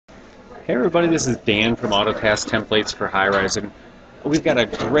Hey everybody, this is Dan from AutoTask Templates for High-Rise, and we've got a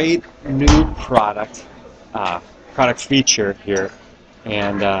great new uh, product feature here,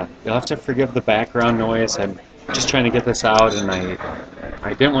 and you'll have to forgive the background noise. I'm just trying to get this out, and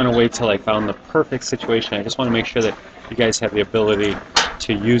I didn't want to wait till I found the perfect situation. I just want to make sure that you guys have the ability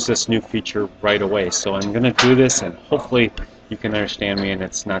to use this new feature right away. So I'm going to do this, and hopefully you can understand me and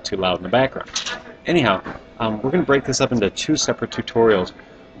it's not too loud in the background. Anyhow, we're going to break this up into two separate tutorials.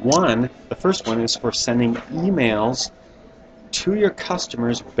 The first one is for sending emails to your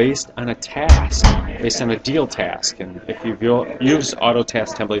customers based on a task, based on a deal task. And if you've used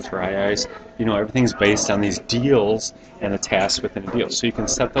AutoTask Templates for High-Rise, you know everything's based on these deals and a task within a deal. So you can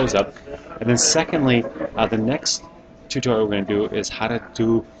set those up. And then secondly, the next tutorial we're going to do is how to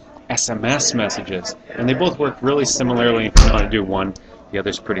do SMS messages. And they both work really similarly. If you want to do one, the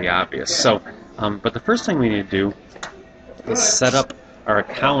other's pretty obvious. So, but the first thing we need to do is set up our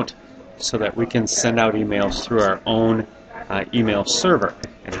account so that we can send out emails through our own email server.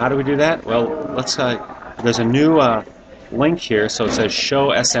 And how do we do that? Well, there's a new link here, so it says show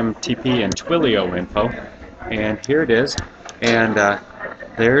SMTP and Twilio info, and here it is. And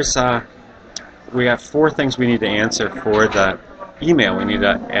we have four things we need to answer for the email. We need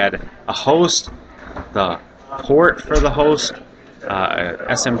to add a host, the port for the host,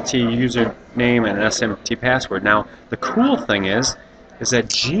 SMT username, and an SMT password. Now, the cool thing is that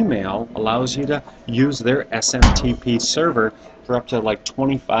Gmail allows you to use their SMTP server for up to like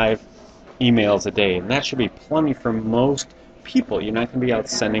 25 emails a day, and that should be plenty for most people. You're not going to be out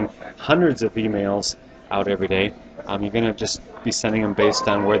sending hundreds of emails out every day. You're going to just be sending them based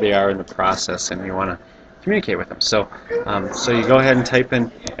on where they are in the process, and you want to communicate with them. So, so you go ahead and type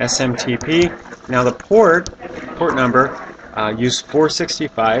in SMTP. Now the port number, use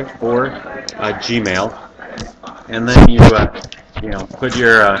 465 for Gmail, and then you put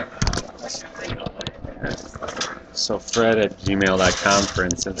your so Fred at gmail.com, for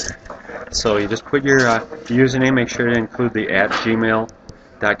instance. So you just put your username, make sure to include the at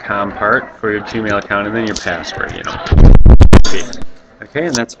gmail.com part for your Gmail account, and then your password, Okay,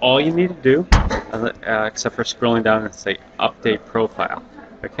 and that's all you need to do, except for scrolling down and say update profile.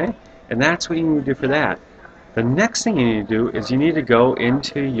 Okay, and that's what you need to do for that. The next thing you need to do is you need to go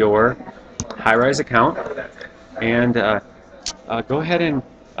into your High-Rise account and go ahead and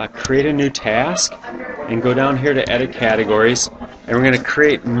create a new task, and go down here to edit categories, and we're going to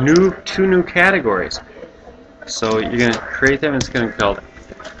create two new categories. So you're going to create them, and it's going to be called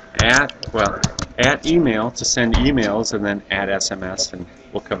at email to send emails, and then add SMS, and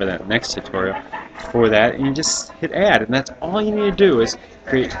we'll cover that next tutorial for that. And you just hit add, and that's all you need to do is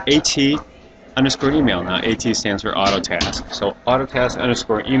create AT_email. Now AT stands for AutoTask, so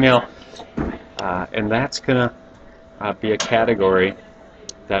AutoTask_email, and that's going to be a category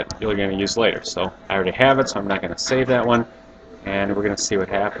that you're going to use later. So I already have it, so I'm not going to save that one, and we're going to see what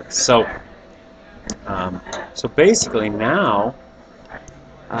happens. So, so basically now,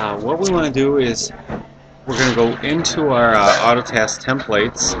 what we want to do is we're going to go into our AutoTask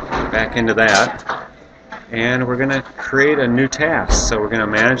templates, back into that, and we're going to create a new task. So we're going to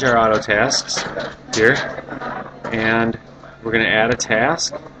manage our AutoTasks here, and we're going to add a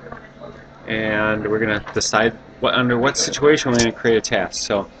task, and we're going to decide under what situation we're going to create a task.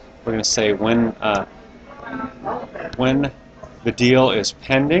 So we're going to say when the deal is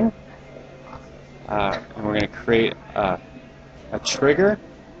pending, and we're going to create a trigger,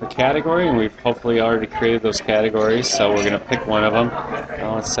 a category, and we've hopefully already created those categories, so we're going to pick one of them.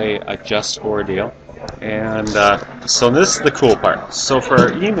 Let's say a just for deal. And so this is the cool part. So for our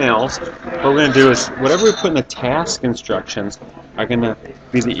emails, what we're going to do is whatever we put in the task instructions are going to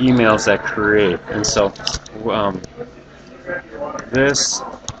be the emails that create. And so this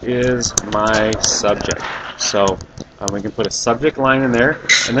is my subject. So we can put a subject line in there,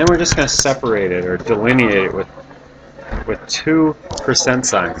 and then we're just going to separate it or delineate it with 2 %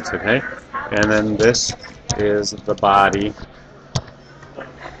 signs, okay? And then this is the body.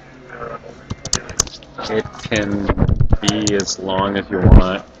 It can be as long as you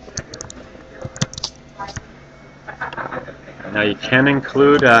want. Now you can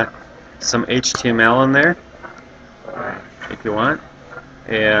include some HTML in there if you want,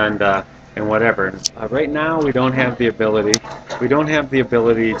 and whatever. Right now we don't have the ability. We don't have the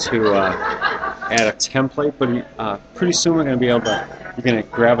ability to add a template, but pretty soon we're going to be able to. You're going to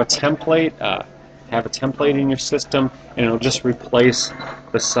grab a template, have a template in your system, and it'll just replace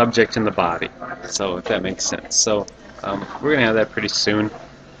the subject and the body. So if that makes sense. So we're going to have that pretty soon.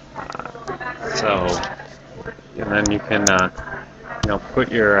 And then you can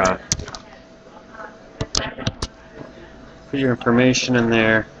put your information in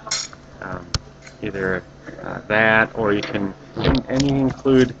there, either that, or you can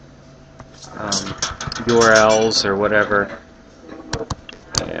include URLs or whatever.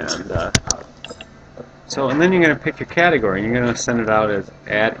 And and then you're going to pick your category. You're going to send it out as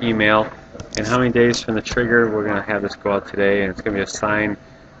at email. And how many days from the trigger? We're going to have this go out today, and it's going to be assigned.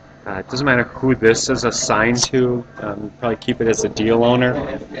 It doesn't matter who this is assigned to. Probably keep it as a deal owner,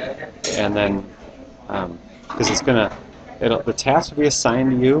 and then because the task will be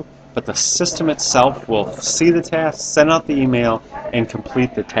assigned to you, but the system itself will see the task, send out the email, and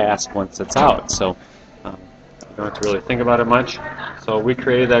complete the task once it's out. So you don't have to really think about it much. So we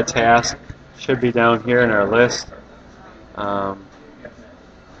created that task. Should be down here in our list.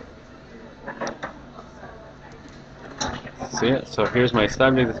 See it? So here's my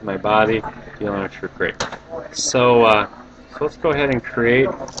subject, this is my body, deal owner, true, great. So let's go ahead and create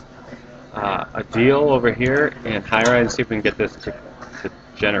a deal over here in HighRise and see if we can get this to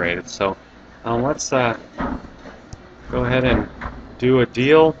generate it. So let's go ahead and do a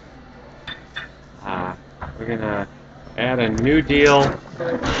deal. We're going to add a new deal.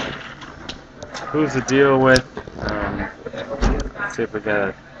 Who's the deal with? Let's see if we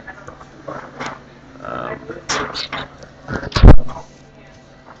got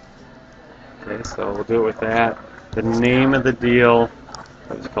okay, so we'll do it with that. The name of the deal,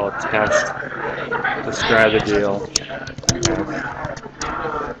 let's call it test. Describe the deal.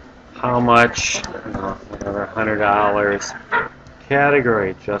 How much? Whatever, $100.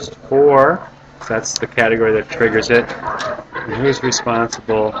 Category, just for. So that's the category that triggers it. And who's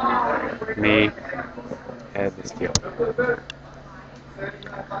responsible? Me. Add this deal.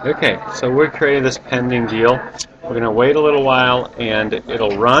 Okay, so we're creating this pending deal. We're going to wait a little while and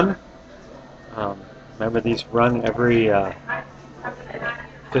it'll run. Remember, these run every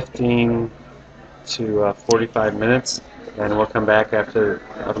 15 to 45 minutes, and we'll come back after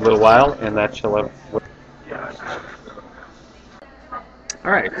a little while, and that shall have.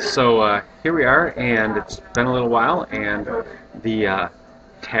 All right, so here we are, and it's been a little while, and the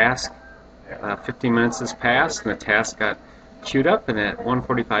task, 15 minutes has passed, and the task got queued up, and at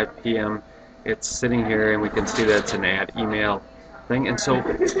 1:45 p.m. it's sitting here, and we can see that it's an add email thing, and so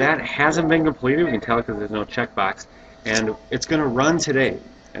that hasn't been completed. We can tell because there's no checkbox, and it's going to run today,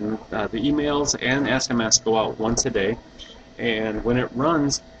 and the emails and SMS go out once a day, and when it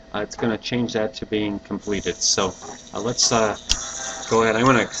runs, it's going to change that to being completed. So let's go ahead. I'm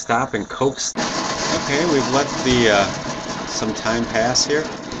going to stop and coax. Okay, we've let the some time pass here,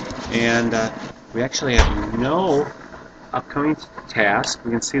 and we actually have no upcoming task.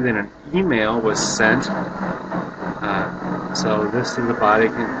 We can see that an email was sent. So this is the body,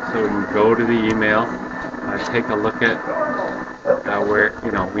 so we can go to the email, take a look at where,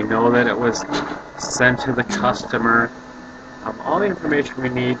 we know that it was sent to the customer. All the information we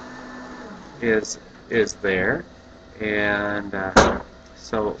need is there. And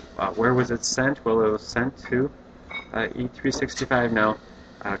so where was it sent? Well, it was sent to E365. Now,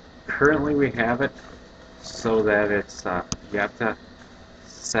 currently we have it so that it's you have to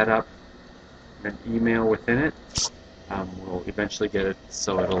set up an email within it. We'll eventually get it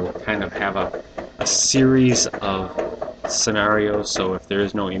so it'll kind of have a series of scenarios. So if there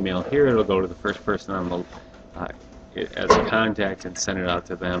is no email here, it'll go to the first person on the as a contact and send it out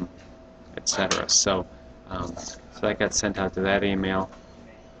to them, etc. So that got sent out to that email,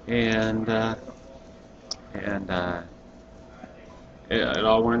 and it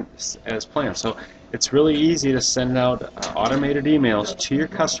all went as planned. So it's really easy to send out automated emails to your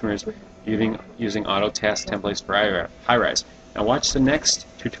customers using AutoTask templates for HighRise. Now watch the next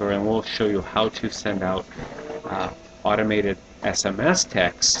tutorial and we'll show you how to send out automated SMS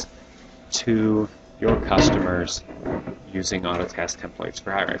text to your customers using AutoTask templates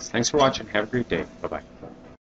for HighRise. Thanks for watching. Have a great day. Bye-bye.